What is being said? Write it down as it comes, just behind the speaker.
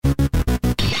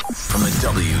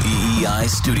WEEI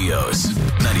Studios,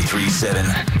 93.7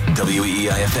 WEEI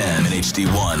FM and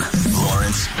HD1,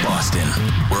 Lawrence, Boston.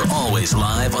 We're always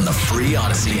live on the free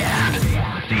Odyssey app.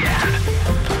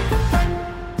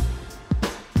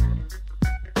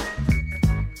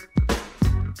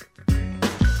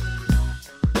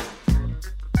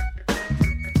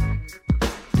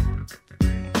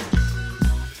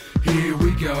 Here we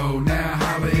go, now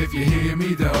holla if you hear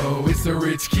me though, it's the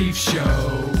Rich Keefe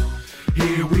Show.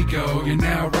 Here we go, you're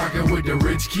now rocking with the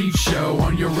Rich Keefe Show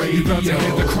on your radio. You're about to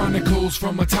hear the chronicles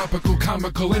from a topical,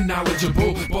 comical, and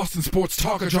knowledgeable Boston sports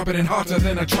talker, dropping it hotter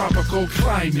than a tropical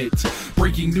climate.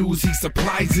 Breaking news, he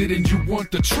supplies it, and you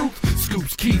want the truth,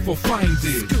 Scoops Keefe will find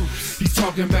it. He's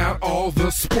talking about all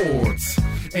the sports,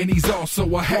 and he's also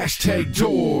a hashtag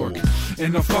dork,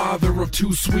 and the father of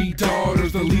two sweet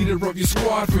daughters, the leader of your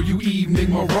squad for you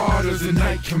evening marauders and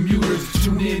night commuters.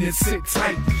 Tune in and sit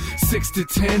tight, 6 to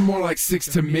 10, more like 6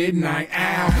 to midnight.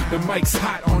 Ow, the mic's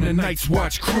hot on the Night's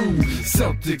Watch crew.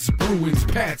 Celtics, Bruins,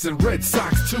 Pats, and Red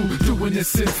Sox too. Doing this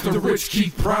since the Rich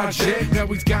Keefe Project. Now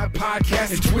he's got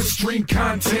podcasts and Twitch stream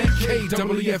content.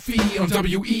 KWFE on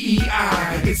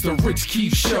WEEI. It's the Rich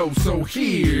Keefe Show, so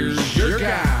here's your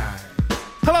guy.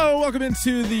 Hello, welcome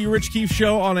into the Rich Keefe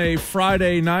Show on a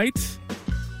Friday night.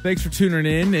 Thanks for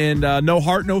tuning in, and no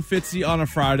Hart, no Fitzy on a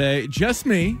Friday. Just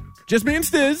me and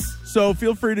Stiz. So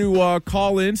feel free to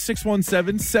call in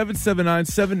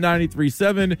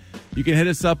 617-779-7937. You can hit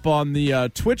us up on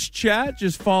the Twitch chat.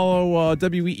 Just follow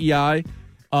WEEI,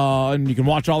 and you can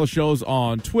watch all the shows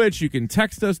on Twitch. You can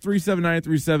text us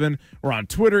 37937. We're on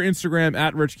Twitter, Instagram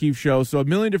at Rich Keefe Show. So a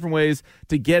million different ways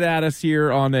to get at us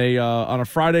here on a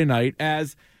Friday night.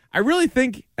 As I really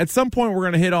think at some point we're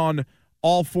going to hit on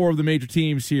all four of the major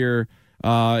teams here.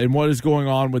 And what is going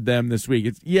on with them this week.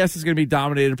 It's going to be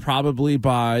dominated probably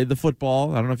by the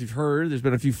football. I don't know if you've heard. There's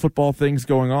been a few football things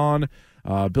going on.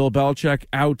 Bill Belichick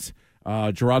out.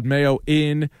 Gerard Mayo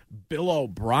in. Bill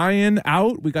O'Brien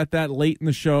out. We got that late in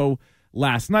the show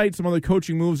last night. Some other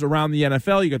coaching moves around the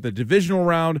NFL. You got the divisional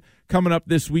round coming up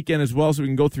this weekend as well, so we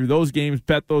can go through those games,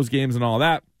 bet those games, and all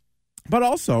that. But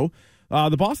also,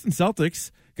 the Boston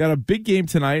Celtics got a big game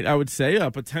tonight, I would say, a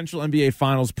potential NBA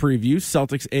Finals preview,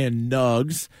 Celtics and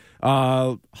Nugs.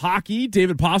 Hockey,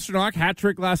 David Pastrnak, hat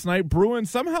trick last night.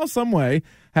 Bruins, somehow, someway,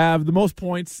 have the most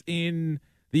points in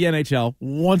the NHL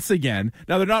once again.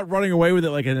 Now, they're not running away with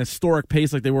it like an historic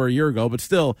pace like they were a year ago, but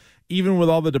still, even with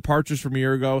all the departures from a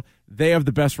year ago, they have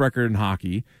the best record in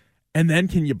hockey. And then,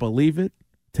 can you believe it?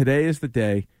 Today is the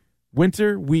day.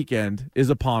 Winter weekend is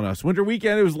upon us. Winter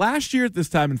weekend, it was last year at this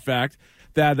time, in fact,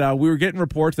 that we were getting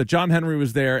reports that John Henry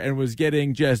was there and was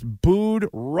getting just booed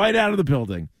right out of the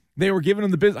building. They were giving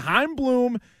him the business. Chaim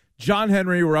Bloom, John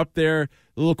Henry were up there, a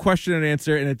little question and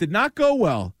answer, and it did not go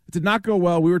well. It did not go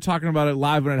well. We were talking about it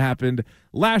live when it happened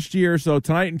last year, so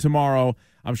tonight and tomorrow,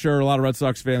 I'm sure a lot of Red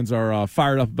Sox fans are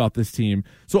fired up about this team.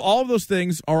 So all of those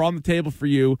things are on the table for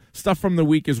you, stuff from the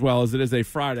week as well, as it is a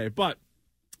Friday. But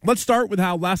let's start with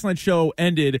how last night's show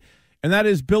ended, and that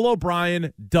is Bill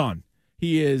O'Brien done.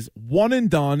 He is one and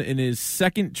done in his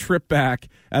second trip back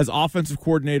as offensive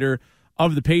coordinator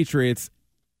of the Patriots,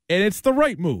 and it's the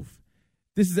right move.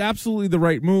 This is absolutely the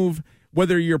right move.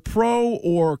 Whether you're pro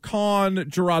or con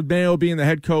Gerard Mayo being the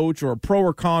head coach, or pro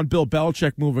or con Bill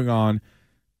Belichick moving on,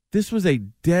 this was a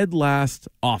dead last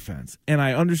offense. And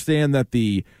I understand that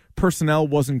the personnel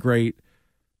wasn't great,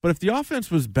 but if the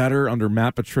offense was better under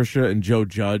Matt Patricia and Joe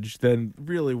Judge, then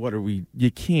really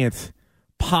you can't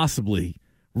possibly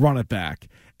run it back.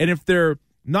 And if they're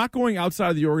not going outside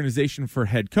of the organization for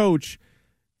head coach,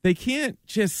 they can't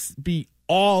just be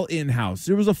all in-house.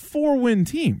 It was a 4-win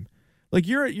team. Like,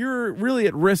 you're really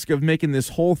at risk of making this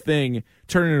whole thing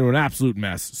turn into an absolute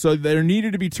mess. So there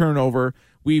needed to be turnover.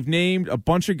 We've named a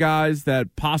bunch of guys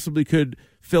that possibly could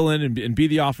fill in and be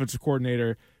the offensive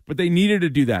coordinator, but they needed to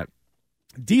do that.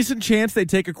 Decent chance they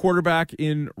take a quarterback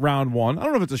in round one. I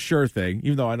don't know if it's a sure thing,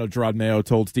 even though I know Gerard Mayo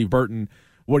told Steve Burton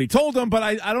what he told him, but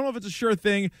I don't know if it's a sure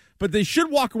thing. But they should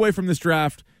walk away from this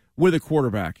draft with a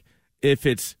quarterback. If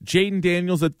it's Jaden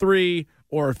Daniels at 3,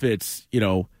 or if it's,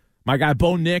 my guy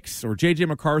Bo Nix or J.J.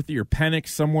 McCarthy or Penix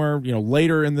somewhere,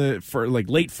 later in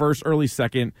late first, early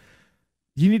second,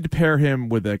 you need to pair him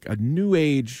with a new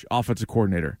age offensive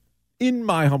coordinator, in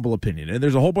my humble opinion. And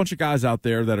there's a whole bunch of guys out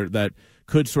there that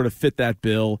could sort of fit that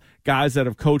bill. Guys that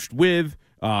have coached with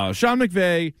Sean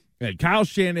McVay and Kyle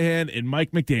Shanahan and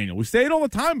Mike McDaniel. We say it all the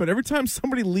time, but every time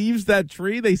somebody leaves that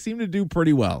tree, they seem to do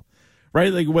pretty well,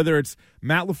 right? Like whether it's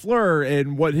Matt LaFleur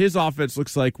and what his offense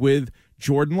looks like with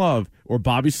Jordan Love, or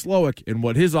Bobby Slowick and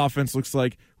what his offense looks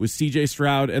like with C.J.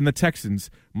 Stroud and the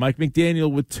Texans, Mike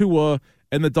McDaniel with Tua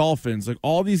and the Dolphins. Like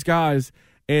all these guys,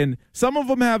 and some of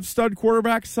them have stud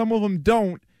quarterbacks, some of them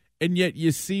don't, and yet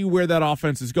you see where that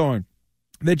offense is going.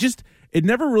 It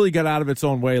never really got out of its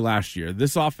own way last year.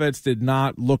 This offense did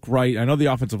not look right. I know the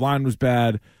offensive line was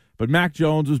bad, but Mac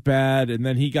Jones was bad, and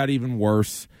then he got even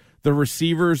worse. The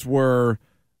receivers were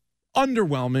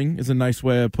underwhelming, is a nice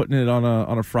way of putting it on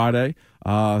a Friday.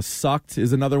 Sucked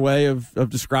is another way of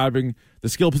describing the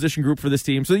skill position group for this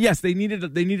team. So yes, they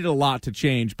needed a lot to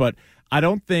change, but I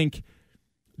don't think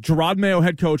Gerard Mayo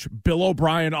head coach, Bill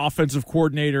O'Brien offensive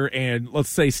coordinator, and let's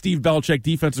say Steve Belichick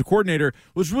defensive coordinator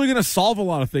was really going to solve a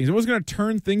lot of things. It was going to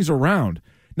turn things around.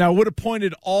 Now, it would have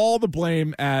pointed all the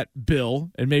blame at Bill,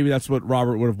 and maybe that's what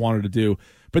Robert would have wanted to do.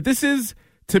 But this is,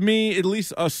 to me, at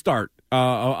least a start,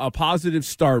 a positive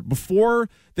start. Before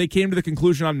they came to the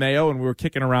conclusion on Mayo, and we were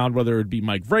kicking around whether it would be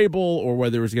Mike Vrabel or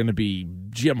whether it was going to be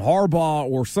Jim Harbaugh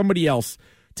or somebody else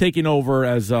taking over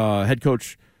as head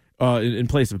coach in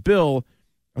place of Bill,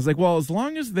 I was like, well, as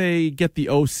long as they get the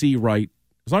OC right,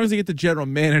 as long as they get the general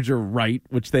manager right,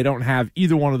 which they don't have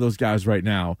either one of those guys right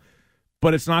now,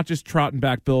 but it's not just trotting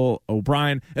back Bill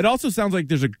O'Brien. It also sounds like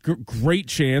there's a great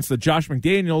chance that Josh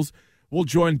McDaniels will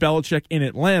join Belichick in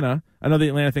Atlanta. I know the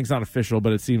Atlanta thing's not official,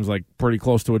 but it seems like pretty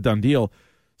close to a done deal.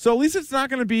 So at least it's not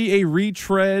going to be a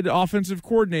retread offensive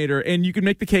coordinator, and you can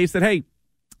make the case that, hey,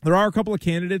 there are a couple of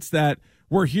candidates that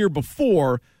were here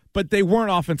before, but they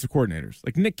weren't offensive coordinators.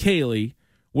 Like Nick Caley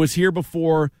was here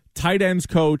before, tight ends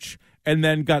coach, and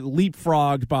then got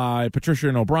leapfrogged by Patricia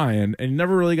and O'Brien, and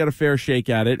never really got a fair shake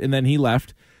at it, and then he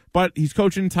left. But he's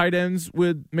coaching tight ends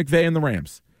with McVay and the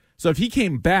Rams. So if he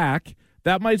came back,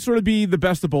 that might sort of be the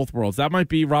best of both worlds. That might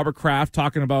be Robert Kraft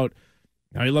talking about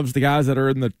how he loves the guys that are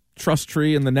in the trust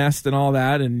tree and the nest and all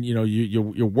that, and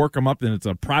you work them up, and it's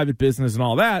a private business and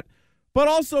all that. But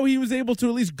also he was able to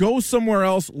at least go somewhere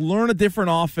else, learn a different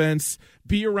offense,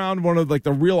 be around one of like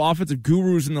the real offensive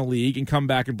gurus in the league, and come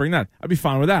back and bring that. I'd be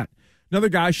fine with that. Another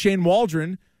guy, Shane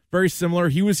Waldron, very similar.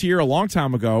 He was here a long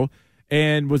time ago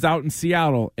and was out in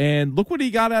Seattle. And look what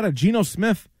he got out of Geno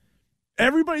Smith.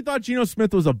 Everybody thought Geno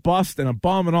Smith was a bust and a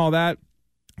bum and all that.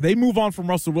 They move on from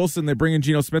Russell Wilson. They bring in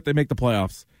Geno Smith. They make the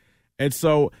playoffs. And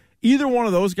so either one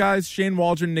of those guys, Shane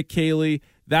Waldron, Nick Caley,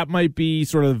 that might be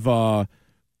sort of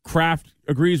Kraft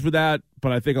agrees with that,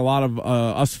 but I think a lot of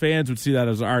us fans would see that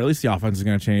as, all right, at least the offense is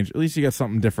going to change. At least you get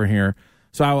something different here.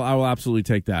 So I will absolutely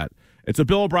take that. And so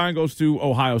Bill O'Brien goes to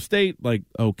Ohio State, like,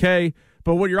 okay.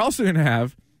 But what you're also going to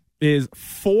have is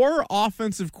 4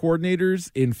 offensive coordinators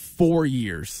in 4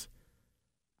 years.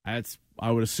 That's,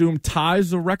 I would assume,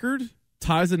 ties an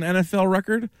NFL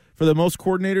record for the most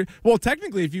coordinator. Well,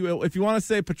 technically, if you want to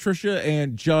say Patricia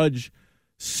and Judge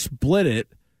split it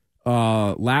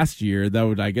last year, that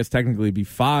would, I guess, technically be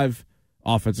 5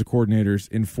 offensive coordinators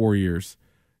in 4 years.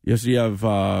 Yes, you have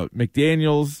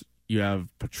McDaniels, you have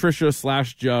Patricia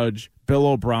 / Judge, Bill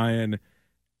O'Brien,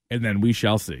 and then we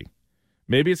shall see.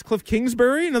 Maybe it's Cliff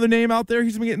Kingsbury, another name out there.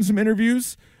 He's been getting some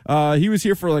interviews. He was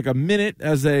here for like a minute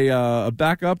as a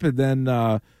backup, and then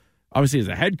obviously as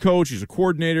a head coach, he's a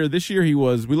coordinator. This year we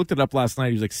looked it up last night,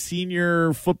 he was like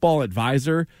senior football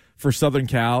advisor for Southern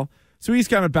Cal. So he's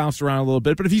kind of bounced around a little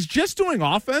bit. But if he's just doing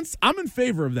offense, I'm in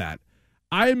favor of that.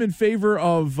 I am in favor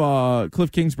of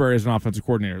Cliff Kingsbury as an offensive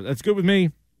coordinator. That's good with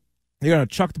me. You're going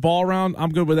to chuck the ball around,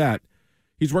 I'm good with that.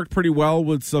 He's worked pretty well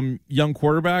with some young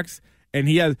quarterbacks. And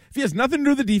if he has nothing to do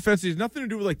with the defense, he has nothing to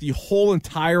do with like the whole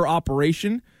entire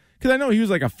operation. Because I know he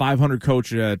was like a 500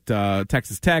 coach at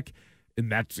Texas Tech,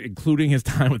 and that's including his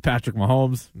time with Patrick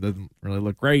Mahomes. Doesn't really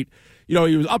look great. He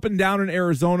was up and down in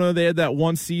Arizona. They had that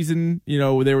one season,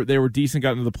 they were decent,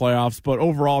 got into the playoffs, but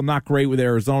overall not great with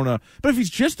Arizona. But if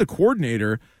he's just a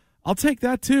coordinator, I'll take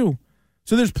that too.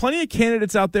 So there's plenty of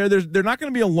candidates out there. They're not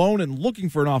going to be alone in looking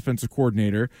for an offensive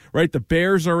coordinator, right? The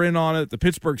Bears are in on it. The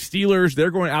Pittsburgh Steelers,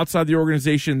 they're going outside the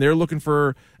organization. They're looking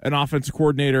for an offensive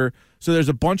coordinator. So there's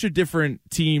a bunch of different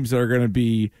teams that are going to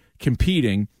be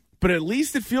competing. But at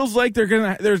least it feels like there's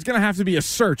going to have to be a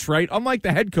search, right? Unlike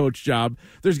the head coach job,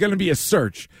 there's going to be a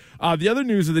search. The other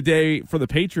news of the day for the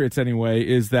Patriots anyway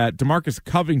is that DeMarcus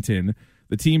Covington,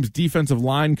 the team's defensive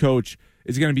line coach,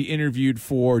 is going to be interviewed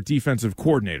for defensive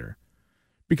coordinator.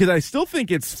 Because I still think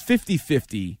it's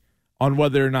 50-50 on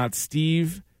whether or not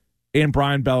Steve and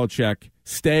Brian Belichick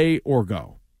stay or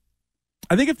go.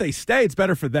 I think if they stay, it's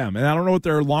better for them. And I don't know what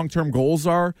their long-term goals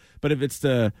are, but if it's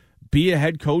to be a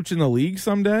head coach in the league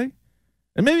someday,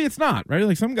 and maybe it's not, right?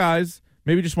 Like some guys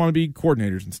maybe just want to be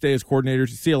coordinators and stay as coordinators.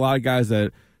 You see a lot of guys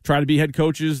that try to be head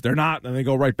coaches. They're not, and they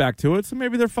go right back to it. So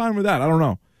maybe they're fine with that. I don't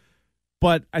know.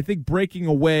 But I think breaking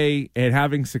away and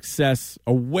having success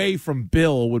away from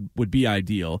Bill would be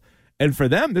ideal. And for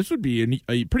them, this would be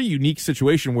a pretty unique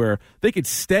situation where they could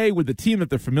stay with the team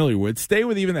that they're familiar with, stay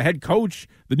with even the head coach,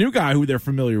 the new guy who they're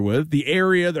familiar with, the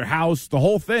area, their house, the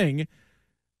whole thing,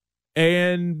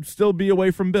 and still be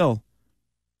away from Bill.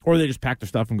 Or they just pack their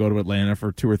stuff and go to Atlanta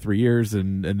for 2 or 3 years,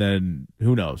 and then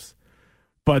who knows.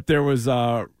 But there was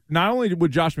not only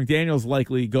would Josh McDaniels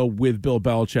likely go with Bill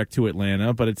Belichick to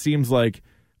Atlanta, but it seems like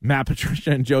Matt Patricia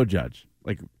and Joe Judge.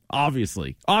 Like,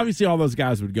 obviously all those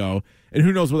guys would go. And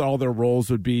who knows what all their roles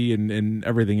would be and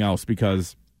everything else,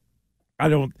 because I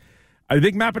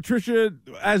think Matt Patricia,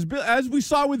 as we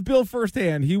saw with Bill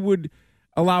firsthand, he would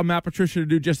allow Matt Patricia to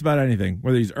do just about anything,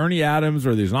 whether he's Ernie Adams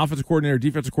or he's an offensive coordinator,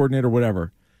 defensive coordinator,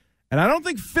 whatever. And I don't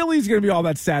think Philly's going to be all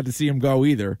that sad to see him go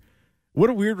either. What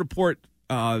a weird report,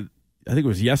 I think it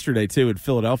was yesterday, too, in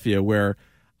Philadelphia, where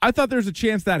I thought there's a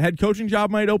chance that head coaching job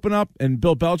might open up and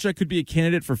Bill Belichick could be a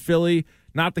candidate for Philly.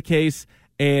 Not the case.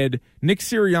 And Nick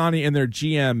Sirianni and their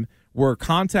GM were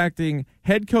contacting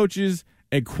head coaches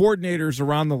and coordinators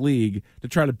around the league to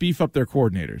try to beef up their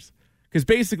coordinators. Because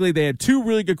basically they had 2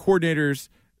 really good coordinators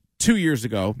 2 years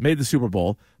ago, made the Super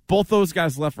Bowl. Both those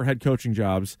guys left for head coaching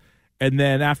jobs. And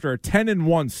then after a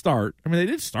 10-1 start, I mean, they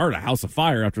did start a house of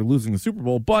fire after losing the Super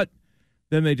Bowl, but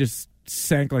then they just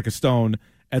sank like a stone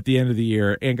at the end of the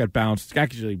year and got bounced,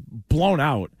 actually blown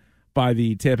out by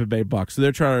the Tampa Bay Bucks. So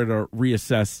they're trying to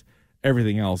reassess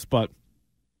everything else. But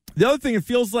the other thing, it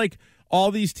feels like all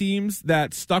these teams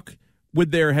that stuck with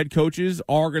their head coaches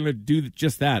are going to do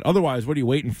just that. Otherwise, what are you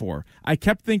waiting for? I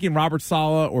kept thinking Robert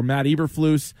Saleh or Matt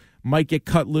Eberflus might get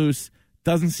cut loose.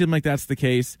 Doesn't seem like that's the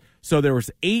case. So there was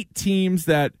 8 teams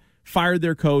that fired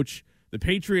their coach. The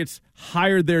Patriots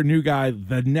hired their new guy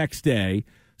the next day.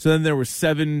 So then there were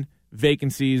 7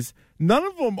 vacancies. None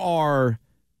of them are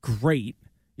great.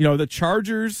 You know, the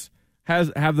Chargers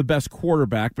have the best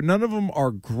quarterback, but none of them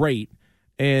are great.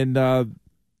 And it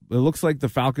looks like the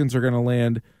Falcons are going to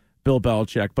land Bill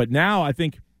Belichick. But now I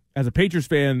think as a Patriots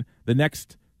fan, the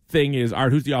next thing is, all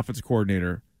right, who's the offensive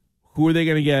coordinator? Who are they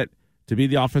going to get to be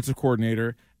the offensive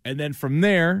coordinator? And then from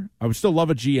there, I would still love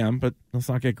a GM, but let's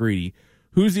not get greedy.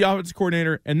 Who's the offensive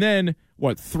coordinator? And then,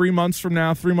 3 months from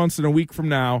now, 3 months and a week from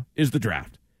now is the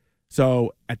draft.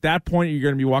 So at that point, you're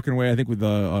going to be walking away, I think, with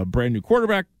a brand new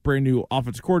quarterback, brand new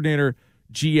offensive coordinator,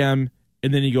 GM,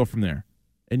 and then you go from there.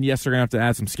 And yes, they're going to have to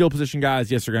add some skill position guys.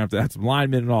 Yes, they're going to have to add some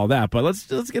linemen and all that. But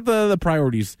let's get the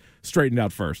priorities straightened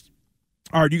out first.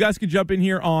 All right, you guys can jump in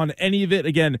here on any of it.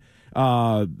 Again,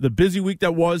 the busy week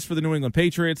that was for the New England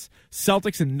Patriots,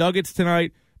 Celtics and Nuggets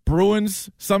tonight, Bruins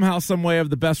somehow, some way have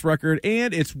the best record,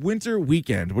 and it's winter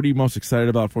weekend. What are you most excited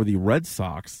about for the Red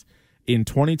Sox in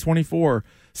 2024?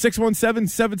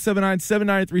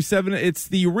 617-779-7937. It's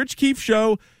the Rich Keefe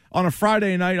Show on a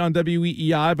Friday night on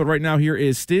WEEI, but right now here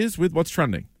is Stiz with What's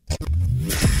Trending.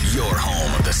 Your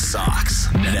home of the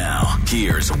Sox. Now,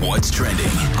 here's What's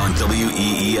Trending on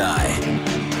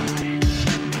WEEI.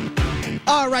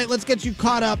 All right, let's get you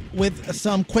caught up with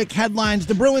some quick headlines.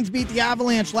 The Bruins beat the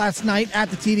Avalanche last night at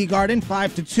the TD Garden,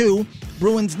 5-2.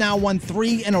 Bruins now won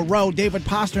 3 in a row. David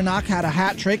Pastrnak had a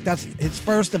hat trick. That's his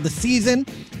first of the season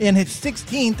and his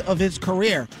 16th of his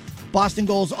career. Boston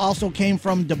goals also came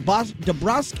from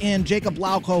DeBrusque and Jacob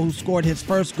Lauko, who scored his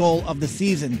first goal of the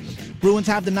season. Bruins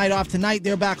have the night off tonight.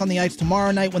 They're back on the ice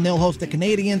tomorrow night when they'll host the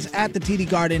Canadiens at the TD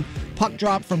Garden. Puck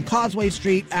drop from Causeway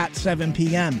Street at 7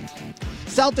 p.m.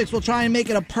 Celtics will try and make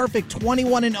it a perfect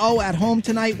 21-0 at home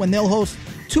tonight when they'll host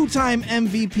two-time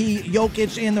MVP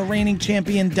Jokic and the reigning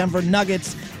champion Denver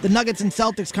Nuggets. The Nuggets and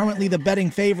Celtics currently the betting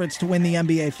favorites to win the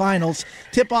NBA Finals.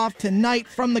 Tip-off tonight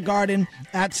from the Garden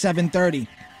at 7:30.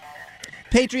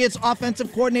 Patriots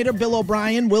offensive coordinator Bill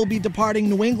O'Brien will be departing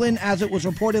New England, as it was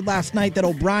reported last night that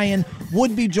O'Brien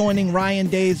would be joining Ryan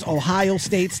Day's Ohio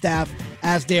State staff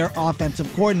as their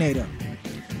offensive coordinator.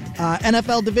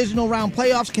 NFL divisional round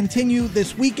playoffs continue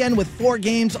this weekend with 4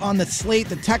 games on the slate.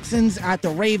 The Texans at the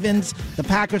Ravens, the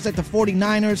Packers at the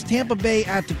 49ers, Tampa Bay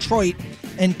at Detroit,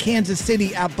 and Kansas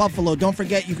City at Buffalo. Don't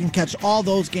forget, you can catch all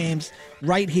those games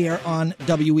right here on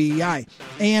WEEI.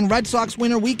 And Red Sox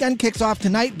winter weekend kicks off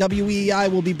tonight.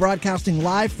 WEEI will be broadcasting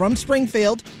live from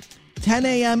Springfield, 10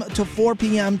 a.m. to 4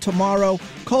 p.m. tomorrow,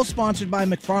 co-sponsored by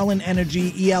McFarland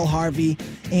Energy, E.L. Harvey,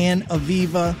 and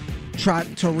Aviva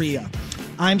Trattoria.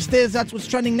 I'm Stiz. That's what's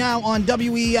trending now on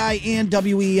WEEI and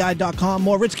WEEI.com.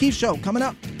 More Rich Keefe Show coming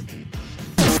up.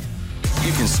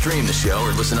 You can stream the show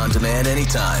or listen on demand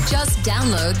anytime. Just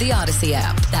download the Odyssey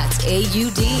app. That's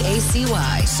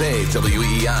AUDACY. Save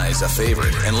WEEI as a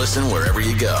favorite and listen wherever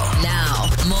you go. Now,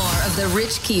 more of the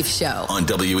Rich Keefe Show on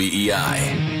WEEI.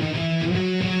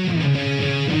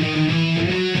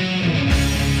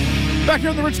 Back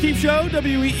here on the Rich Keefe Show,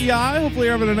 WEEI. Hopefully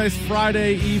you're having a nice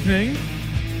Friday evening.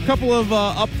 A couple of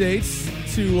updates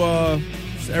to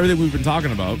everything we've been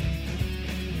talking about.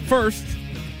 First,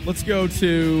 let's go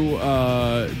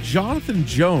to Jonathan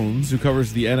Jones, who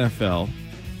covers the NFL.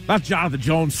 Not Jonathan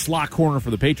Jones, slot corner for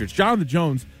the Patriots. Jonathan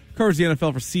Jones covers the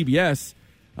NFL for CBS.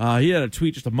 He had a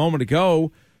tweet just a moment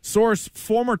ago. Source,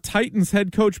 former Titans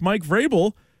head coach Mike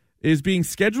Vrabel is being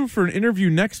scheduled for an interview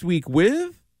next week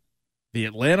with the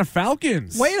Atlanta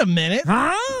Falcons. Wait a minute.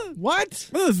 Huh? What?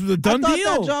 Well, this was a done I deal.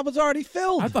 thought that job was already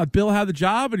filled. I thought Bill had the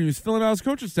job and he was filling out his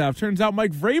coaching staff. Turns out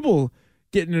Mike Vrabel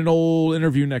getting an old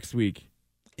interview next week.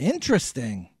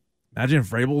 Interesting. Imagine if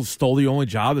Vrabel stole the only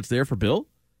job that's there for Bill.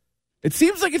 It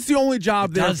seems like it's the only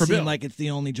job there for Bill. It does seem like it's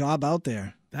the only job out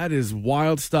there. That is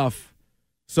wild stuff.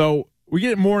 So we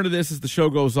get more into this as the show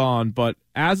goes on, but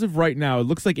as of right now, it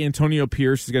looks like Antonio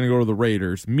Pierce is going to go to the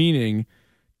Raiders, meaning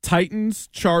Titans,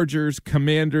 Chargers,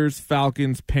 Commanders,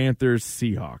 Falcons, Panthers,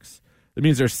 Seahawks. That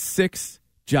means there's 6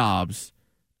 jobs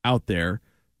out there.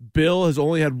 Bill has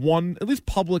only had one, at least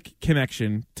public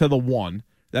connection to the one,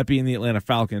 that being the Atlanta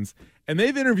Falcons. And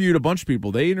they've interviewed a bunch of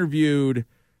people. They interviewed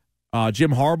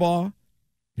Jim Harbaugh,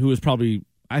 who is probably,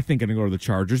 I think, going to go to the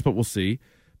Chargers, but we'll see.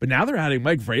 But now they're adding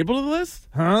Mike Vrabel to the list?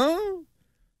 Huh?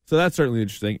 So that's certainly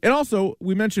interesting. And also,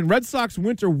 we mentioned Red Sox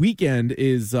winter weekend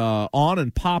is on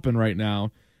and popping right now.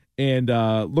 And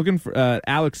looking for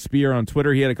Alex Spear on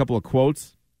Twitter, he had a couple of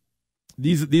quotes.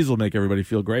 These will make everybody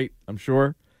feel great, I'm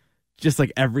sure. Just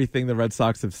like everything the Red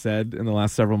Sox have said in the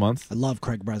last several months. I love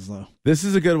Craig Breslow. This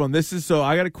is a good one.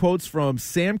 I got quotes from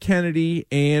Sam Kennedy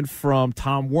and from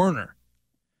Tom Werner.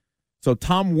 So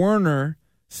Tom Werner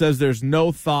says there's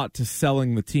no thought to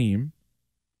selling the team.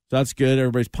 So that's good.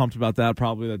 Everybody's pumped about that.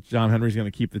 Probably that John Henry's going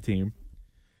to keep the team.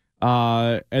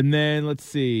 And then let's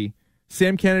see.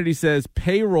 Sam Kennedy says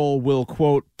payroll will,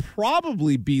 quote,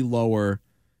 probably be lower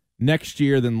next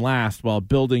year than last while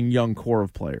building young core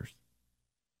of players.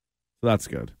 So that's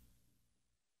good.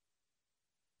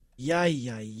 Yay.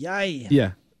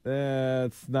 Yeah,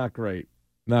 that's not great.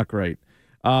 Not great.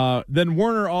 Then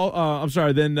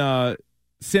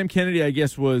Sam Kennedy, I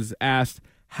guess, was asked,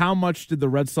 how much did the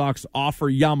Red Sox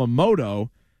offer Yamamoto?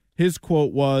 His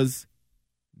quote was,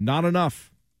 not enough.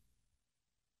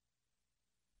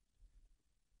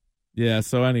 Yeah,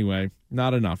 so anyway,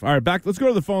 not enough. All right, back. Let's go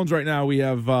to the phones right now. We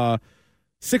have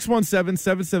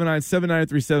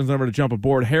 617-779-7937 number to jump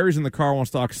aboard. Harry's in the car,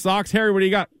 wants to talk Sox. Harry, what do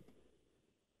you got?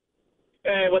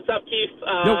 Hey, what's up, Keith?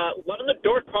 Loving the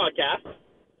Dork podcast.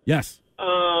 Yes.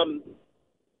 But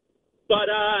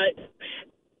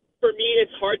for me,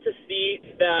 it's hard to see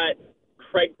that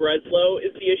Craig Breslow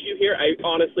is the issue here. I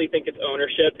honestly think it's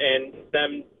ownership and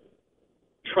them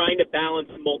trying to balance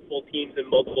multiple teams in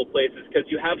multiple places, because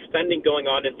you have spending going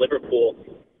on in Liverpool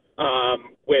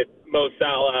with Mo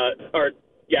Salah,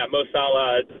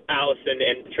 Allison,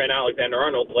 and Trent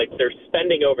Alexander-Arnold. Like, they're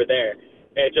spending over there.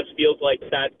 And it just feels like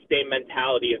that same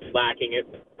mentality is lacking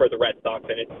for the Red Sox,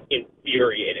 and it's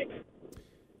infuriating.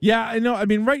 Yeah, I know. I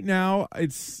mean, right now,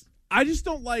 I just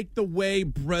don't like the way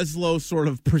Breslow sort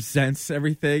of presents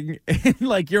everything. And,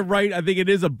 like, you're right. I think it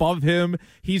is above him.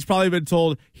 He's probably been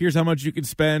told, here's how much you can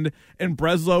spend. And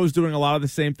Breslow is doing a lot of the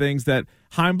same things that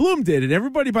Chaim Bloom did. And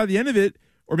everybody by the end of it,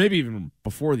 or maybe even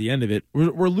before the end of it,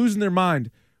 we're losing their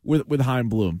mind with Chaim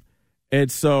Bloom.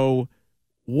 And so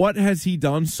what has he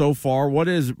done so far? What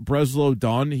has Breslow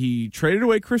done? He traded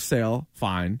away Chris Sale.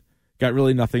 Fine. Got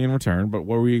really nothing in return, but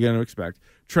what were you going to expect?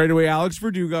 Trade away Alex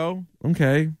Verdugo.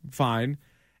 Okay, fine.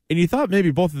 And you thought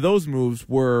maybe both of those moves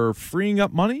were freeing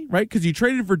up money, right? Because you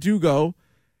traded Verdugo,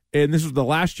 and this was the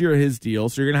last year of his deal,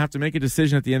 so you're going to have to make a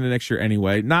decision at the end of next year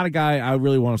anyway. Not a guy I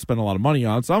really want to spend a lot of money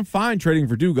on, so I'm fine trading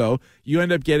Verdugo. You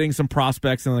end up getting some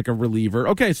prospects and like a reliever.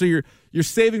 Okay, so you're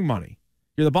saving money.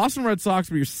 You're the Boston Red Sox,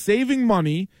 but you're saving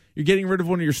money. You're getting rid of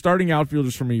one of your starting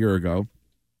outfielders from a year ago.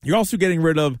 You're also getting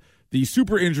rid of the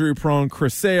super injury-prone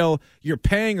Chris Sale. You're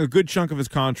paying a good chunk of his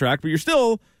contract, but you're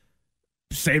still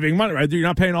saving money, right? You're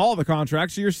not paying all the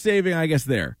contracts, so you're saving, I guess,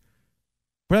 there.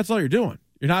 But that's all you're doing.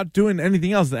 You're not doing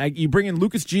anything else. You bring in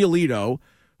Lucas Giolito,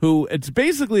 who it's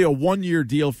basically a one-year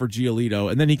deal for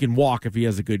Giolito, and then he can walk if he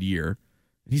has a good year.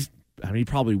 He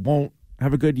probably won't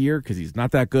have a good year because he's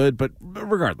not that good, but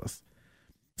regardless.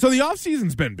 So the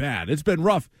offseason's been bad. It's been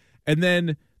rough. And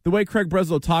then the way Craig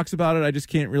Breslow talks about it, I just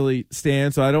can't really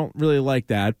stand, so I don't really like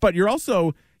that. But you're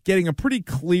also getting a pretty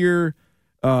clear,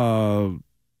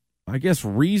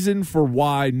 reason for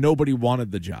why nobody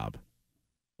wanted the job.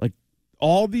 Like,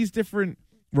 all these different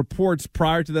reports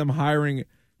prior to them hiring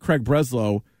Craig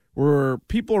Breslow were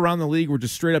people around the league were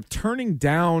just straight up turning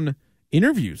down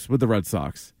interviews with the Red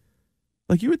Sox.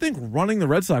 Like, you would think running the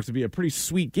Red Sox would be a pretty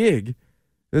sweet gig.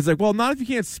 It's like, well, not if you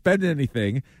can't spend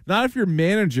anything. Not if your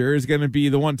manager is going to be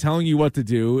the one telling you what to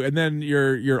do, and then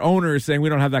your owner is saying we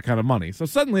don't have that kind of money. So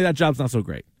suddenly that job's not so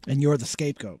great. And you're the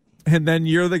scapegoat. And then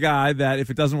you're the guy that if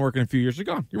it doesn't work in a few years, you're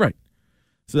gone. You're right.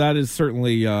 So that is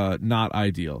certainly not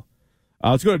ideal.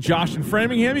 Let's go to Josh in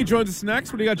Framingham. He joins us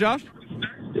next. What do you got, Josh?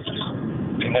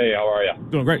 Hey, how are you?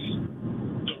 Doing great.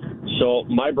 So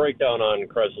my breakdown on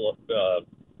Kreslow's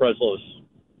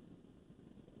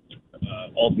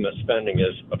ultimate spending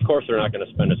is, of course, they're not going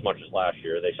to spend as much as last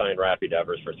year. They signed Rafi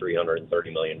Devers for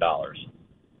 $330 million.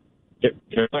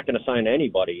 They're not going to sign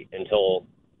anybody and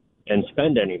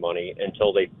spend any money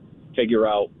until they figure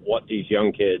out what these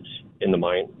young kids in the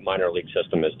minor league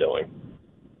system is doing.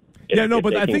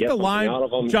 But I think the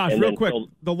line, Josh, real quick,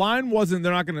 the line wasn't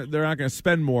they're not gonna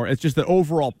spend more. It's just that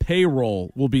overall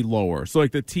payroll will be lower. So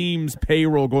like the team's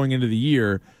payroll going into the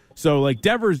year. So like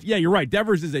Devers, yeah, you're right.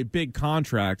 Devers is a big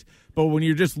contract, but when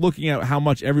you're just looking at how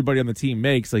much everybody on the team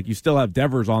makes, like you still have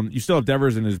Devers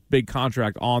and his big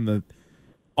contract on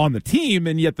the team,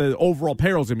 and yet the overall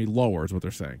payroll is gonna be lower, is what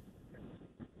they're saying.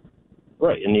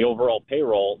 Right, and the overall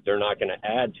payroll they're not going to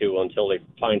add to until they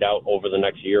find out over the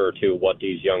next year or two what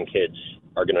these young kids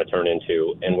are going to turn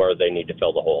into and where they need to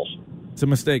fill the holes. It's a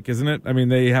mistake, isn't it? I mean,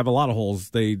 they have a lot of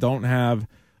holes. They don't have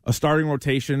a starting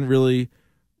rotation really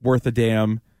worth a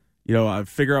damn.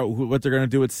 Figure out what they're going to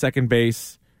do at second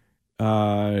base.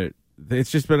 It's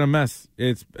just been a mess.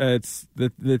 They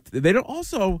don't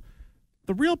also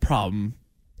the real problem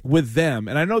with them,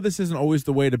 and I know this isn't always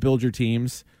the way to build your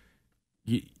teams.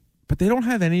 But they don't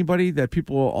have anybody that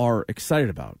people are excited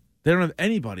about. They don't have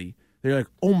anybody. They're like,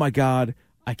 oh, my God,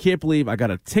 I can't believe I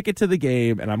got a ticket to the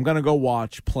game, and I'm going to go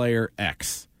watch player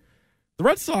X. The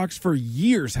Red Sox for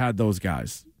years had those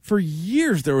guys. For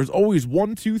years, there was always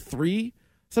 1, 2, 3,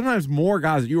 sometimes more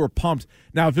guys that you were pumped.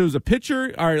 Now, if it was a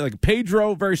pitcher, all right, like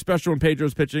Pedro, very special when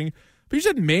Pedro's pitching. But you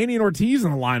just had Manny and Ortiz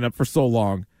in the lineup for so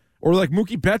long. Or like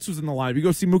Mookie Betts was in the lineup. You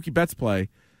go see Mookie Betts play.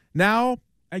 Now,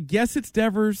 I guess it's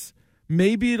Devers.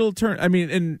 Maybe it'll turn. I mean,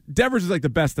 and Devers is like the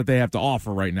best that they have to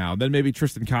offer right now. Then maybe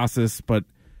Tristan Casas, but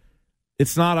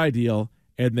it's not ideal.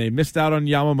 And they missed out on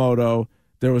Yamamoto.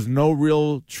 There was no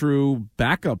real true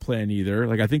backup plan either.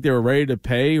 Like I think they were ready to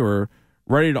pay or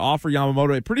ready to offer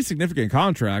Yamamoto a pretty significant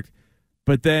contract.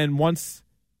 But then once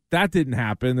that didn't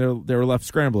happen, they were left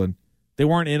scrambling. They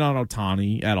weren't in on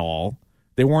Ohtani at all.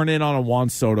 They weren't in on a Juan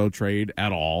Soto trade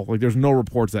at all. Like there's no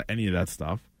reports of any of that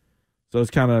stuff. So it's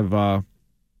kind of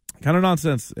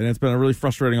nonsense, and it's been a really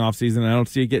frustrating offseason, and I don't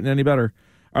see it getting any better.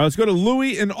 All right, let's go to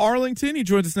Louie in Arlington. He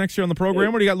joins us next year on the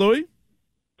program. What do you got, Louie?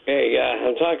 Hey,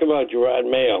 I'm talking about Gerard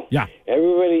Mayo. Yeah.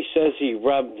 Everybody says he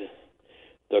rubbed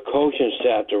the coaching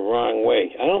staff the wrong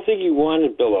way. I don't think he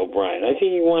wanted Bill O'Brien. I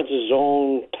think he wants his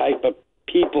own type of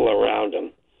people around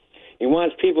him. He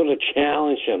wants people to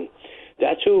challenge him.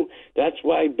 That's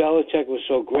why Belichick was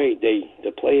so great.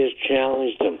 The players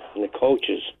challenged him, and the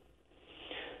coaches.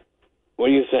 What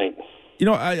do you think?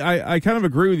 I kind of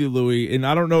agree with you, Louie, and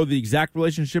I don't know the exact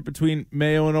relationship between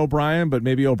Mayo and O'Brien, but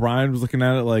maybe O'Brien was looking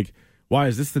at it like, why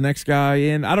is this the next guy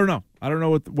in? I don't know. I don't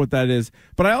know what that is.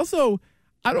 But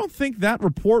I don't think that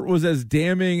report was as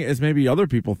damning as maybe other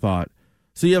people thought.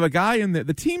 So you have a guy in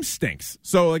the team stinks.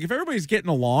 So like if everybody's getting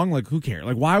along, like who cares?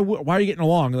 Like why are you getting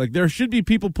along? Like there should be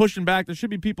people pushing back. There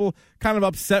should be people kind of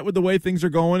upset with the way things are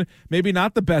going. Maybe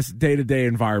not the best day-to-day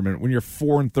environment when you're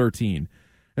 4-13.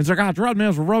 And it's like, Gerard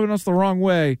Mayo's rubbing us the wrong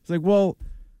way. It's like, well,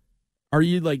 are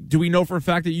you like, do we know for a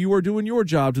fact that you are doing your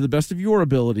job to the best of your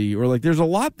ability? Or like, there's a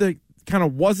lot that kind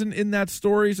of wasn't in that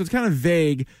story. So it's kind of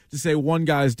vague to say one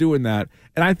guy's doing that.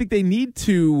 And I think they need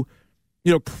to,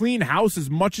 clean house as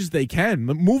much as they can.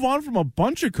 Move on from a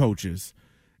bunch of coaches.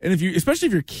 And especially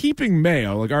if you're keeping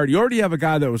Mayo, like, you already have a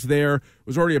guy that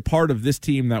was already a part of this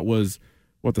team that was,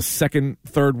 the second,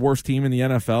 third worst team in the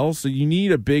NFL. So you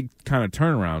need a big kind of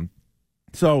turnaround.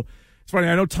 So it's funny.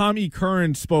 I know Tom E.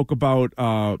 Curran spoke about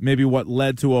maybe what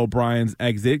led to O'Brien's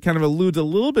exit. Kind of alludes a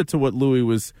little bit to what Louie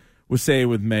was saying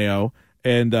with Mayo.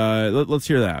 And let's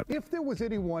hear that. If there was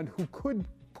anyone who could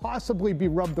possibly be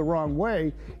rubbed the wrong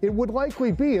way, it would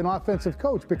likely be an offensive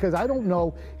coach, because I don't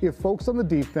know if folks on the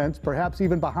defense, perhaps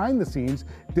even behind the scenes,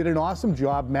 did an awesome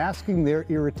job masking their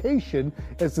irritation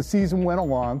as the season went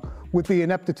along with the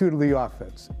ineptitude of the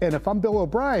offense. And if I'm Bill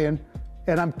O'Brien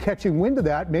and I'm catching wind of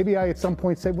that, maybe I at some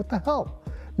point say, what the hell?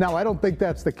 Now, I don't think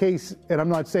that's the case, and I'm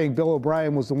not saying Bill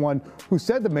O'Brien was the one who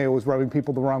said the Mayo was rubbing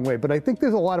people the wrong way, but I think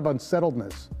there's a lot of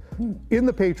unsettledness in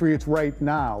the Patriots right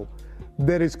now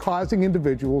that is causing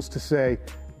individuals to say,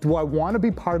 do I want to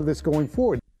be part of this going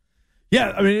forward?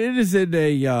 Yeah, I mean, it is in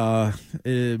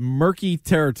a murky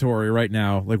territory right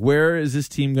now. Like, where is this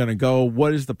team going to go?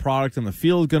 What is the product on the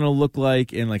field going to look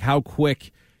like? And, like, how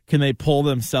quick can they pull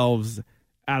themselves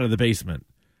out of the basement?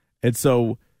 And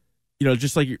so,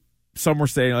 just like some were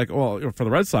saying, like, well, for the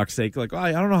Red Sox sake, like,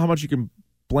 I don't know how much you can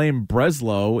blame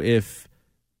Breslow if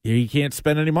he can't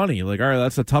spend any money. Like, all right,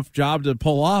 that's a tough job to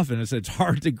pull off, and it's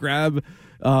hard to grab,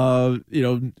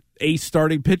 ace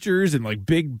starting pitchers and like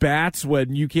big bats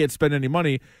when you can't spend any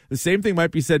money. The same thing might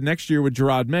be said next year with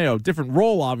Gerard Mayo. Different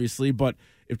role, obviously, but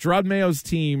if Gerard Mayo's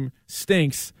team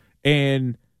stinks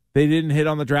and they didn't hit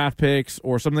on the draft picks,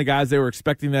 or some of the guys they were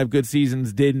expecting to have good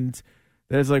seasons didn't,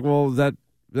 then it's like, well, is that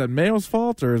Mayo's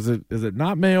fault, or is it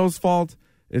not Mayo's fault?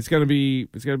 It's gonna be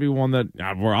one that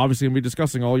we're obviously gonna be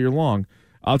discussing all year long.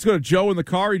 Let's go to Joe in the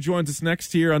car. He joins us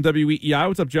next here on WEEI.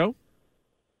 What's up, Joe?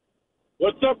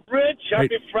 What's up, Rich?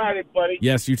 Happy Friday, buddy.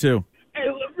 Yes, you too. Hey,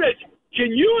 Rich, can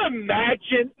you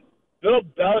imagine Bill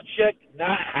Belichick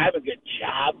not having a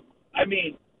job? I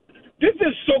mean, this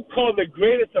is so-called the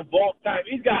greatest of all time.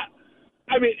 We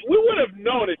would have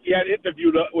known if he had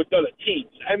interviewed with other teams.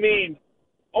 I mean,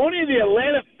 only the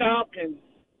Atlanta Falcons,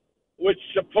 which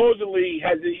supposedly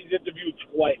he's interviewed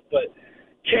twice, but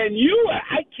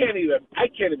I can't even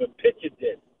picture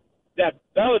this, that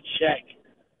Belichick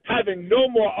having no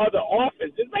more other offers.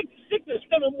 There's like 6 or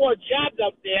 7 more jobs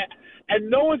out there, and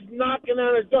no one's knocking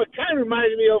on his door. It kind of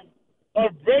reminds me of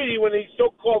Brady when he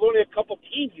so-called only a couple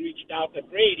teams reached out to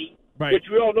Brady, right, which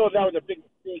we all know that was a big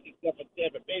mistake except for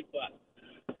Tampa Bay. But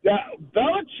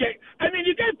Belichick, I mean,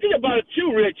 you got to think about it too,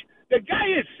 Rich. The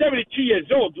guy is 72 years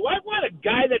old. Do I want a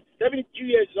guy that's 72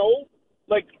 years old,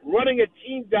 like running a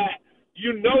team that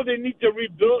they need to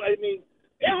rebuild? I mean,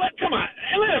 come on,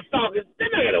 Atlanta Falcons, they're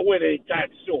not going to win anytime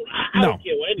soon. I don't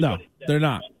care what anybody says. They're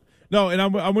not. No, and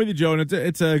I'm with you, Joe, and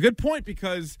it's a good point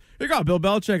because you got Bill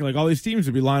Belichick, like all these teams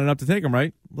would be lining up to take him,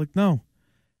 right? Like, no.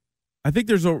 I think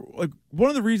there's one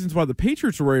of the reasons why the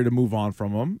Patriots were ready to move on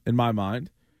from him, in my mind.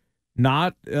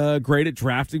 Not great at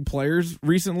drafting players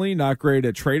recently, not great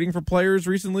at trading for players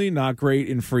recently, not great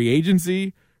in free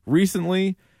agency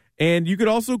recently. And you could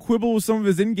also quibble with some of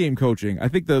his in-game coaching. I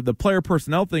think the player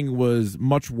personnel thing was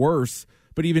much worse,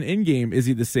 but even in-game, is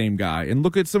he the same guy? And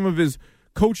look at some of his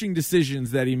coaching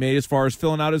decisions that he made as far as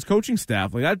filling out his coaching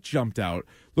staff. Like, that jumped out.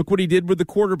 Look what he did with the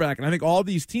quarterback. And I think all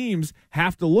these teams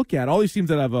have to look at, all these teams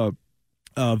that have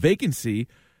a vacancy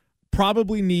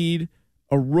probably need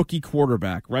a rookie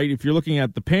quarterback, right? If you're looking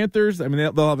at the Panthers, I mean,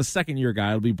 they'll have a second-year guy.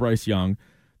 It'll be Bryce Young.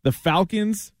 The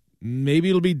Falcons, maybe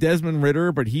it'll be Desmond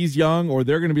Ridder, but he's young, or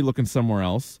they're going to be looking somewhere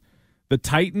else. The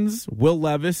Titans, Will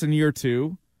Levis in year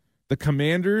 2. The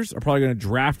Commanders are probably going to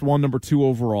draft one number 2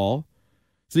 overall.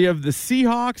 So you have the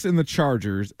Seahawks and the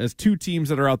Chargers as 2 teams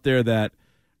that are out there that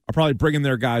are probably bringing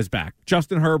their guys back.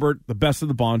 Justin Herbert, the best of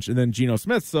the bunch, and then Geno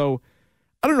Smith. So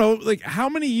I don't know, like, how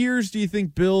many years do you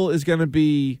think Bill is going to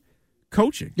be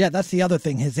coaching? Yeah, that's the other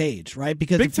thing, his age, right?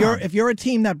 Because if you're a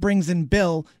team that brings in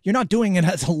Bill, you're not doing it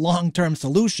as a long-term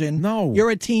solution. No. You're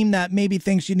a team that maybe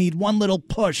thinks you need one little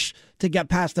push to get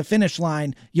past the finish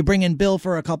line. You bring in Bill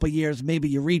for a couple years, maybe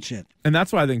you reach it. And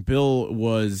that's why I think Bill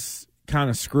was kind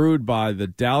of screwed by the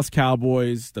Dallas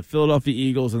Cowboys, the Philadelphia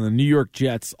Eagles, and the New York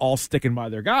Jets all sticking by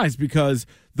their guys, because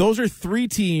those are 3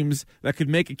 teams that could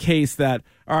make a case that,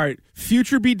 all right,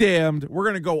 future be damned, we're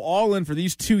going to go all in for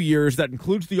these 2 years. That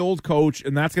includes the old coach,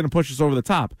 and that's going to push us over the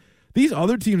top. These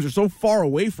other teams are so far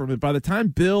away from it. By the time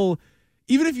Bill,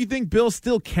 even if you think Bill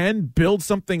still can build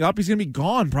something up, he's going to be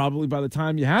gone probably by the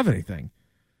time you have anything.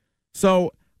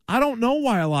 So I don't know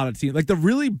why a lot of teams, like the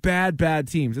really bad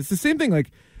teams, it's the same thing.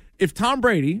 Like, if Tom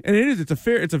Brady, and it's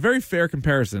a very fair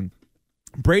comparison.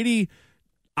 Brady,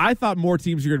 I thought more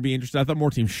teams are going to be interested. I thought more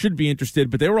teams should be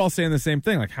interested, but they were all saying the same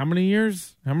thing. Like, how many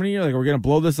years? Like, are we going to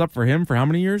blow this up for him for how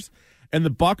many years? And the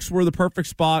Bucs were the perfect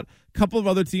spot. A couple of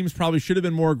other teams probably should have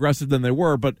been more aggressive than they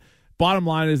were, but bottom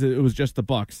line is it was just the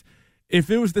Bucs.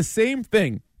 If it was the same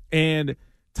thing and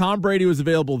Tom Brady was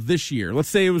available this year, let's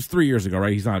say it was 3 years ago,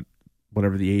 right? He's not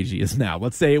whatever the age he is now.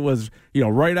 Let's say it was,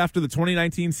 right after the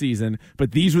 2019 season,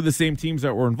 but these were the same teams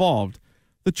that were involved.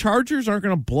 The Chargers aren't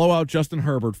going to blow out Justin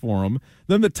Herbert for him.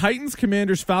 Then the Titans,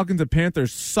 Commanders, Falcons, and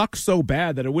Panthers suck so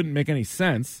bad that it wouldn't make any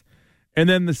sense. And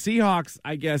then the Seahawks,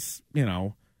 I guess,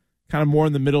 kind of more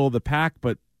in the middle of the pack,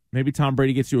 but maybe Tom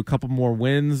Brady gets you a couple more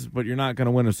wins, but you're not going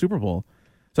to win a Super Bowl.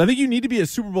 So I think you need to be a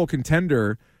Super Bowl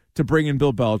contender to bring in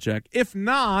Bill Belichick. If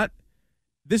not,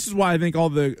 this is why I think all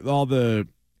the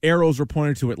arrows were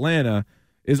pointed to Atlanta,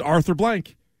 is Arthur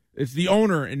Blank. It's the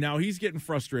owner, and now he's getting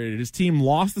frustrated. His team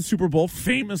lost the Super Bowl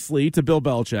famously to Bill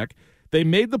Belichick. They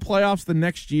made the playoffs the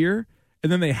next year,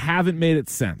 and then they haven't made it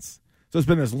since. So it's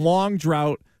been this long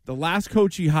drought. The last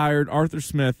coach he hired, Arthur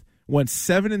Smith, went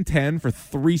 7-10 for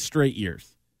 3 straight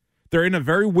years. They're in a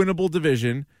very winnable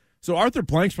division. So Arthur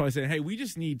Blank's probably saying, hey, we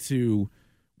need to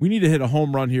hit a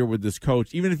home run here with this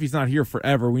coach. Even if he's not here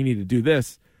forever, we need to do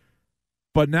this.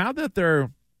 But now that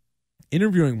they're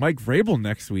interviewing Mike Vrabel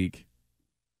next week,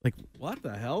 like, what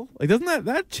the hell? Like, doesn't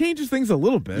that changes things a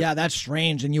little bit? Yeah, that's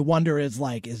strange. And you wonder, is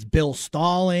Bill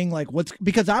stalling? Like,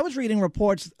 because I was reading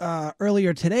reports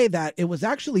earlier today that it was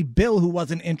actually Bill who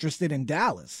wasn't interested in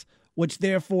Dallas, which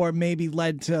therefore maybe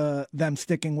led to them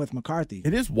sticking with McCarthy.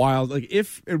 It is wild. Like,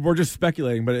 we're just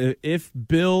speculating, but if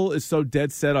Bill is so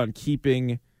dead set on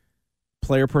keeping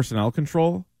player personnel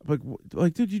control,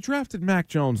 like, dude, you drafted Mac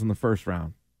Jones in the first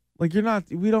round. Like, he wanted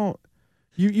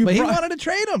to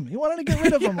trade him. He wanted to get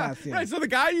rid of him last year. Right. So the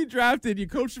guy you drafted, you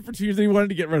coached him for 2 years, and you wanted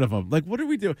to get rid of him. Like, what did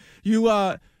we do?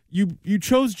 You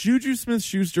chose Juju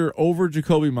Smith-Schuster over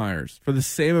Jacoby Myers for the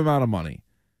same amount of money.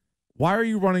 Why are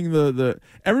you running the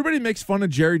everybody makes fun of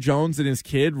Jerry Jones and his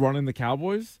kid running the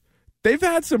Cowboys. They've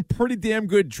had some pretty damn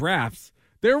good drafts.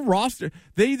 Their roster,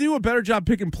 they do a better job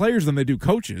picking players than they do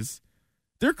coaches.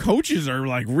 Their coaches are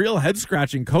like real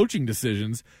head-scratching coaching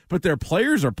decisions, but their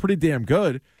players are pretty damn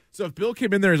good. So if Bill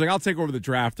came in there, he's like, I'll take over the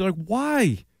draft. They're like,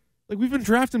 why? Like, we've been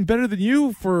drafting better than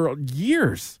you for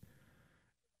years.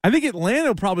 I think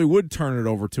Atlanta probably would turn it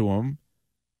over to him.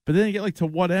 But then you get, like, to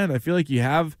what end? I feel like you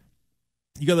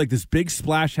got, like, this big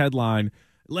splash headline,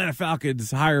 Atlanta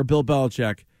Falcons hire Bill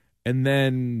Belichick, and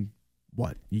then,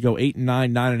 what? You go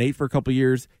 8-9, 9-8 for a couple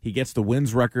years. He gets the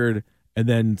wins record, and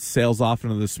then sails off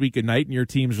into the sweet good night, and your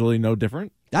team's really no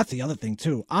different. That's the other thing,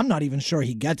 too. I'm not even sure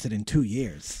he gets it in 2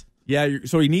 years. Yeah,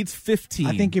 so he needs 15.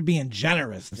 I think you're being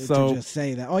generous to just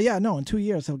say that. Oh, yeah, no, in 2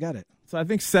 years he'll get it. So I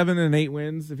think 7 and 8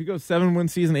 wins. If he goes 7-win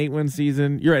season, 8-win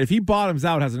season, you're right. If he bottoms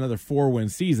out, has another 4-win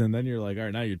season, then you're like, all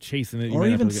right, now you're chasing it. Or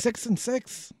even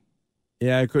 6-6.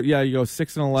 Yeah, you go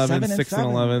 6-11,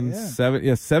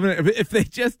 6-11, 7.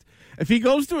 If he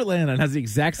goes to Atlanta and has the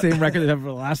exact same record they have for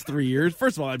the last 3 years,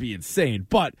 first of all, that'd be insane.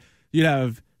 But you'd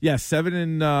have 7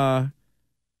 and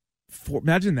 4.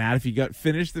 Imagine that if he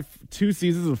finished the 2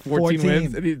 seasons with 14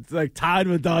 wins and he's like tied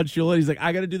with Don Shula. He's like,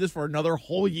 I got to do this for another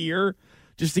whole year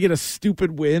just to get a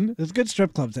stupid win. There's good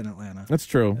strip clubs in Atlanta. That's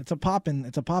true. It's a poppin'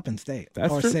 state.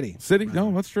 That's or true. City.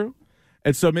 No, that's true.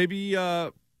 And so maybe,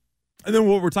 and then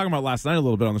what we were talking about last night a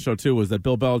little bit on the show too was that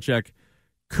Bill Belichick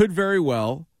could very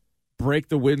well break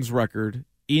the wins record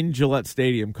in Gillette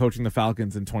Stadium coaching the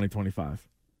Falcons in 2025.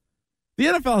 The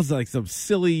NFL has like some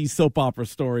silly soap opera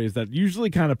stories that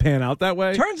usually kind of pan out that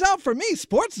way. Turns out for me,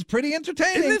 sports is pretty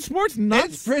entertaining. Isn't it sports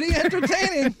nuts? It's pretty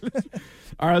entertaining.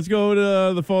 All right, let's go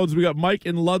to the phones. We got Mike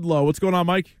in Ludlow. What's going on,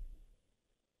 Mike?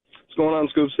 What's going on,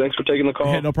 Scoops? Thanks for taking the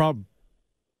call. Yeah, no problem.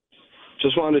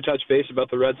 Just wanted to touch base about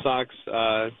the Red Sox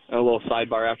and a little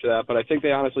sidebar after that. But I think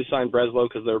they honestly signed Breslow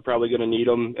because they were probably going to need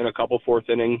him in a couple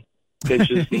fourth-inning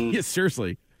pitches. And yeah,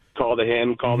 seriously. Call to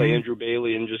him, to Andrew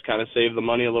Bailey, and just kind of save the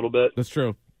money a little bit. That's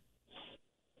true.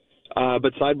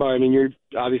 But sidebar, I mean, you're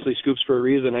obviously Scoops for a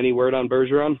reason. Any word on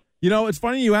Bergeron? You know, it's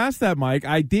funny you asked that, Mike.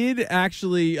 I did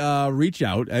actually reach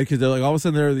out because they're like all of a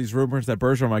sudden there are these rumors that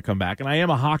Bergeron might come back, and I am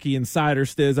a hockey insider,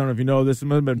 Stiz. I don't know if you know this. It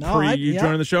might have been you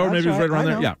joining the show, or maybe it was right around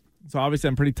there. Yeah. So obviously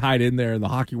I'm pretty tied in there in the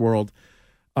hockey world.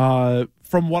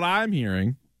 From what I'm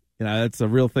hearing, that's a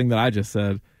real thing that I just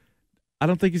said. I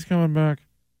don't think he's coming back.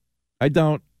 I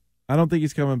don't think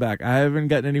he's coming back. I haven't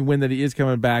gotten any wind that he is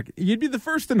coming back. You'd be the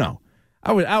first to know.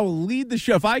 I will lead the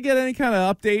show. If I get any kind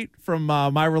of update from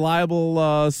my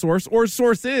reliable source, or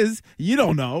sources, you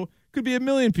don't know. Could be a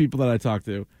million people that I talk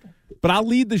to. But I'll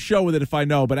lead the show with it if I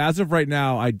know. But as of right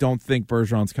now, I don't think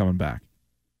Bergeron's coming back.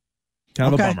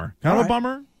 Kind of a bummer. Kind of a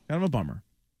bummer.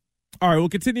 All right, we'll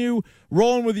continue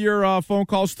rolling with your phone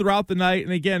calls throughout the night.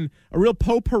 And again, a real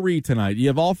potpourri tonight. You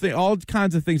have all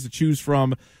kinds of things to choose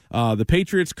from. The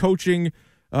Patriots coaching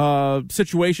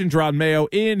situation, Jerod Mayo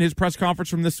in his press conference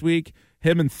from this week.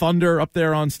 Him and Thunder up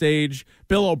there on stage.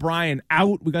 Bill O'Brien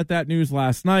out. We got that news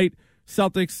last night.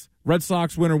 Celtics, Red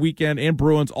Sox winter weekend, and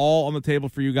Bruins all on the table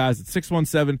for you guys at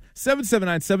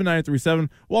 617-779-7937.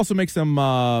 We'll also make some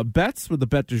bets with the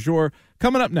Bet Du Jour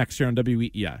coming up next here on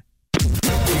WEEI.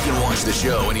 You can watch the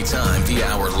show anytime via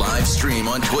our live stream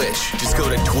on Twitch. Just go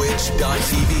to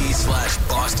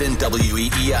twitch.tv/Boston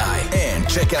WEEI and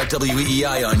check out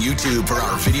WEEI on YouTube for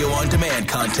our video on demand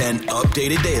content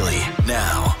updated daily.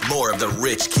 Now, more of the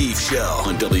Rich Keefe Show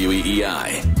on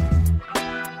WEEI.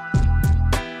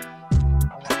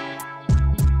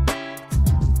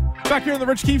 Back here on the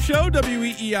Rich Keefe Show,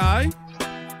 WEEI.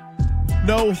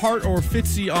 No Hart or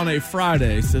Fitzy on a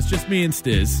Friday, so it's just me and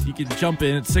Stiz. You can jump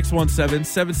in at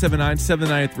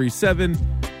 617-779-7937.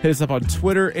 Hit us up on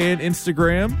Twitter and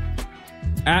Instagram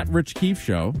at Rich Keefe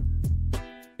Show.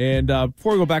 And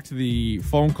before we go back to the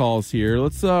phone calls here,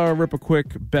 let's rip a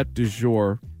quick Bet Du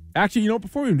Jour. Actually,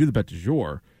 before we even do the Bet Du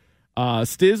Jour,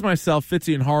 Stiz, myself,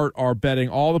 Fitzy, and Hart are betting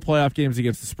all the playoff games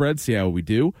against the spread. See how we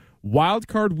do. Wild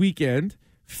card weekend,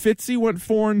 Fitzy went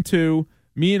 4-2.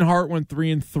 Me and Hart went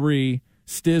 3-3.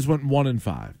 Stiz went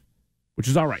 1-5, which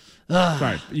is all right.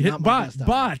 Sorry, you hit,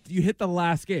 but you hit the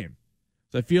last game,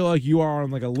 so I feel like you are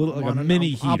on like a mini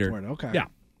heater. Upward, okay. Yeah.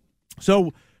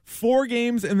 So 4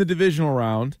 games in the divisional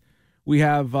round. We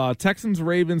have Texans,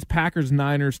 Ravens, Packers,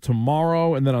 Niners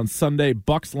tomorrow, and then on Sunday,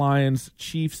 Bucks, Lions,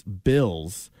 Chiefs,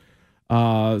 Bills.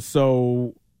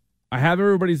 So I have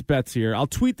everybody's bets here. I'll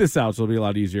tweet this out so it'll be a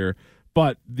lot easier.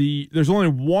 But there's only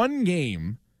one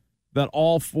game that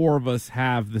all 4 of us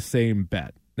have the same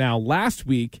bet. Now, last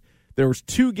week, there was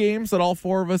 2 games that all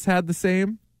 4 of us had the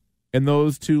same, and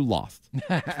those 2 lost.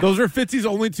 Those are Fitzy's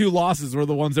only 2 losses were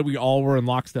the ones that we all were in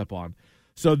lockstep on.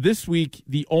 So this week,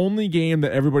 the only game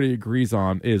that everybody agrees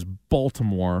on is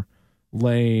Baltimore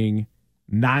laying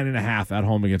 9.5 at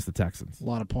home against the Texans. A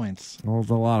lot of points. Well, there's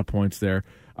a lot of points there.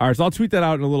 All right, so I'll tweet that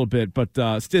out in a little bit. But,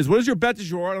 Stiz, what is your bet du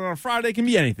jour? On a Friday, it can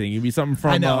be anything. It can be something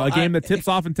from a game that tips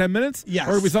off in 10 minutes. Yes.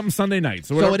 Or it can be something Sunday night.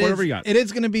 So whatever you got. It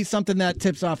is going to be something that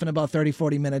tips off in about 30,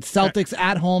 40 minutes. Celtics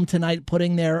at home tonight,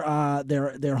 putting their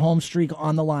home streak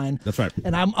on the line. That's right.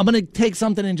 And I'm going to take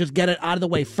something and just get it out of the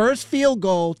way. First field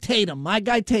goal, Tatum. My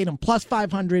guy Tatum, plus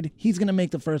 500. He's going to make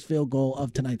the first field goal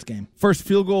of tonight's game. First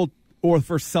field goal or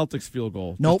first Celtics field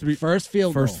goal? Nope, first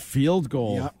field goal. First field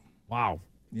goal. Yep. Wow.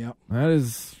 Yep.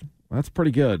 That's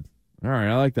pretty good. All right,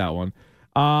 I like that one.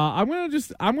 I'm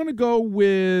gonna go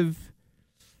with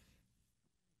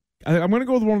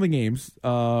one of the games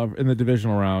in the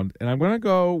divisional round, and I'm gonna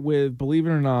go with, believe it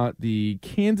or not, the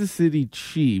Kansas City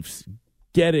Chiefs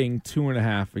getting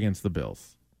 2.5 against the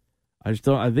Bills. I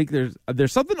think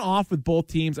there's something off with both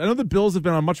teams. I know the Bills have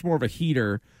been on much more of a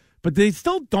heater, but they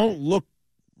still don't look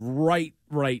right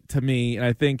to me, and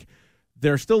I think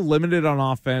they're still limited on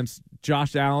offense.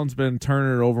 Josh Allen's been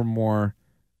turning it over more.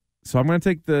 So I'm going to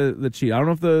take the Chiefs. I don't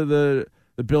know if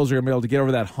the Bills are going to be able to get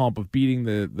over that hump of beating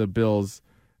the Bills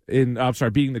beating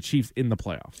the Chiefs in the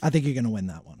playoffs. I think you're going to win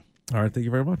that one. All right, thank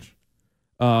you very much.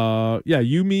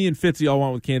 You, me, and Fitzy all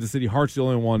went with Kansas City. Hart's the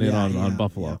only one in on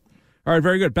Buffalo. Yeah. All right,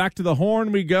 very good. Back to the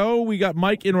horn we go. We got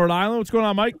Mike in Rhode Island. What's going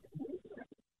on, Mike?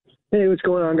 Hey, what's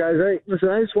going on, guys? Hey, listen,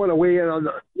 I just want to weigh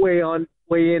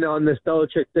in on this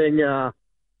Belichick thing.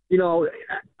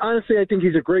 Honestly, I think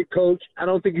he's a great coach. I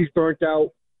don't think he's burnt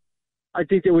out. I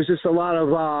think there was just a lot of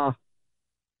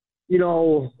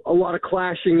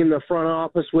clashing in the front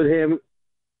office with him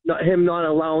not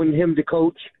allowing him to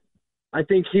coach. I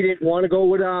think he didn't want to go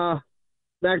with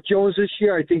Mac Jones this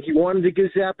year. I think he wanted to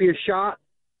give Zappy a shot,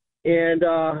 and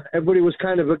everybody was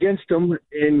kind of against him.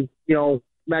 And,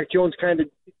 Mac Jones kind of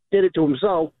did it to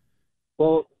himself.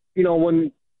 Well,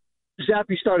 when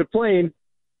Zappy started playing,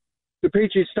 the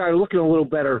Patriots started looking a little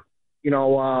better.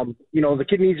 The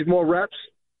kid needs more reps.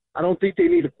 I don't think they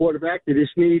need a quarterback. They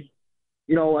just need,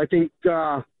 I think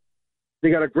they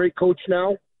got a great coach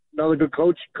now, another good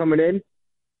coach coming in.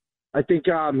 I think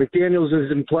McDaniels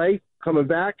is in play, coming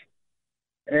back.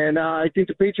 And I think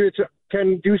the Patriots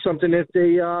can do something if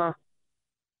they,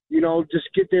 just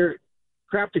get their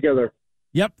crap together.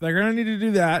 Yep, they're going to need to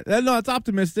do that. No, it's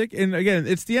optimistic. And, again,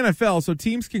 it's the NFL, so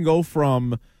teams can go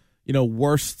from,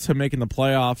 worst to making the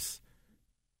playoffs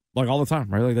like all the time,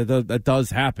 right? Like that does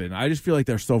happen. I just feel like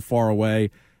they're so far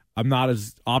away. I'm not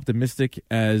as optimistic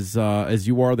as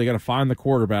you are. They got to find the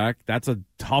quarterback. That's a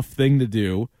tough thing to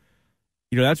do.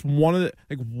 That's one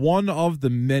of the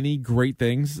many great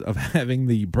things of having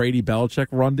the Brady Belichick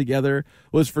run together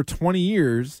was for 20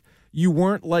 years. You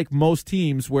weren't like most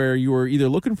teams where you were either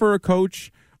looking for a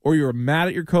coach or you were mad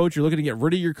at your coach, you're looking to get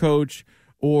rid of your coach,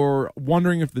 or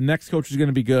wondering if the next coach is going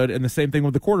to be good, and the same thing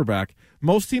with the quarterback.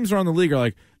 Most teams around the league are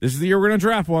like, this is the year we're going to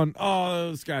draft one. Oh,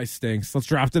 this guy stinks. Let's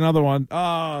draft another one.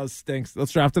 Oh, stinks.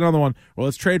 Let's draft another one. Or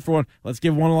let's trade for one. Let's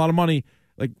give one a lot of money.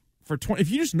 Like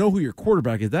if you just know who your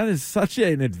quarterback is, that is such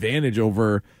an advantage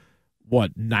over,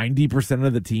 90%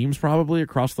 of the teams probably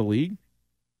across the league.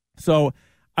 So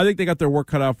I think they got their work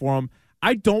cut out for them.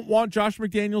 I don't want Josh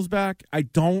McDaniels back. I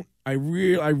don't. I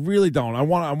really don't. I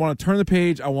want to turn the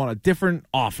page. I want a different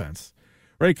offense,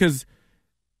 right? Because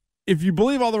if you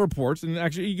believe all the reports, and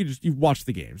actually you watch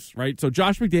the games, right? So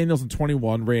Josh McDaniels in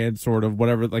 21 ran sort of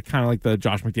whatever, kind of like the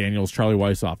Josh McDaniels, Charlie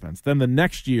Weiss offense. Then the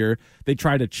next year they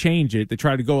tried to change it. They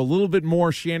tried to go a little bit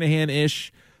more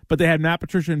Shanahan-ish, but they had Matt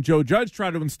Patricia and Joe Judge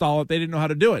try to install it. They didn't know how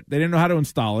to do it. They didn't know how to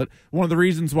install it. One of the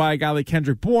reasons why a guy like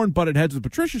Kendrick Bourne butted heads with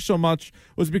Patricia so much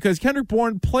was because Kendrick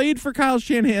Bourne played for Kyle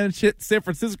Shanahan in San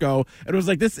Francisco and was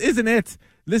like, this isn't it.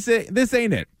 This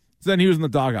ain't it. So then he was in the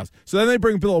doghouse. So then they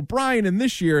bring Bill O'Brien in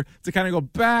this year to kind of go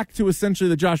back to essentially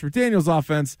the Josh McDaniels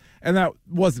offense, and that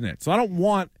wasn't it. So I don't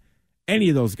want any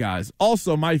of those guys.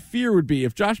 Also, my fear would be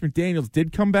if Josh McDaniels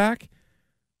did come back,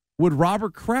 would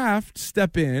Robert Kraft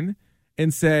step in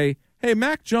and say, hey,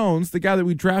 Mac Jones, the guy that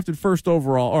we drafted first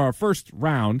overall or our first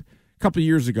round a couple of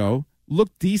years ago,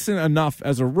 looked decent enough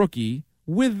as a rookie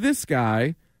with this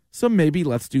guy, so maybe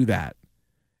let's do that.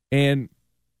 And,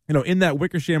 you know, in that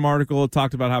Wickersham article, it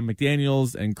talked about how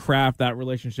McDaniels and Kraft, that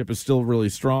relationship is still really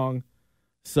strong.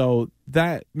 So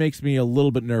that makes me a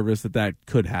little bit nervous that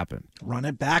could happen. Run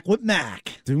it back with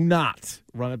Mac. Do not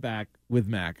run it back with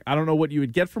Mac. I don't know what you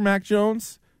would get for Mac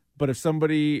Jones, but if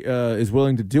somebody is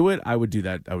willing to do it, I would do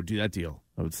that. I would do that deal.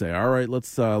 I would say, all right,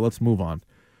 let's move on.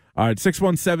 All right,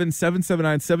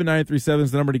 617-779-7937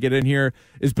 is the number to get in here.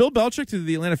 Is Bill Belichick to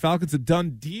the Atlanta Falcons a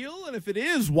done deal? And if it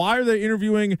is, why are they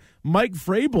interviewing Mike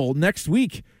Vrabel next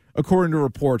week, according to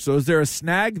reports? So is there a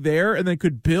snag there? And then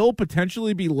could Bill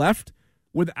potentially be left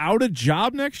without a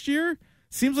job next year?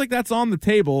 Seems like that's on the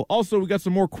table. Also, we got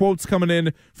some more quotes coming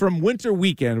in from Winter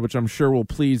Weekend, which I'm sure will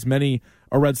please many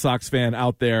a Red Sox fan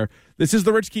out there. This is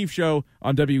the Rich Keefe Show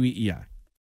on WEEI.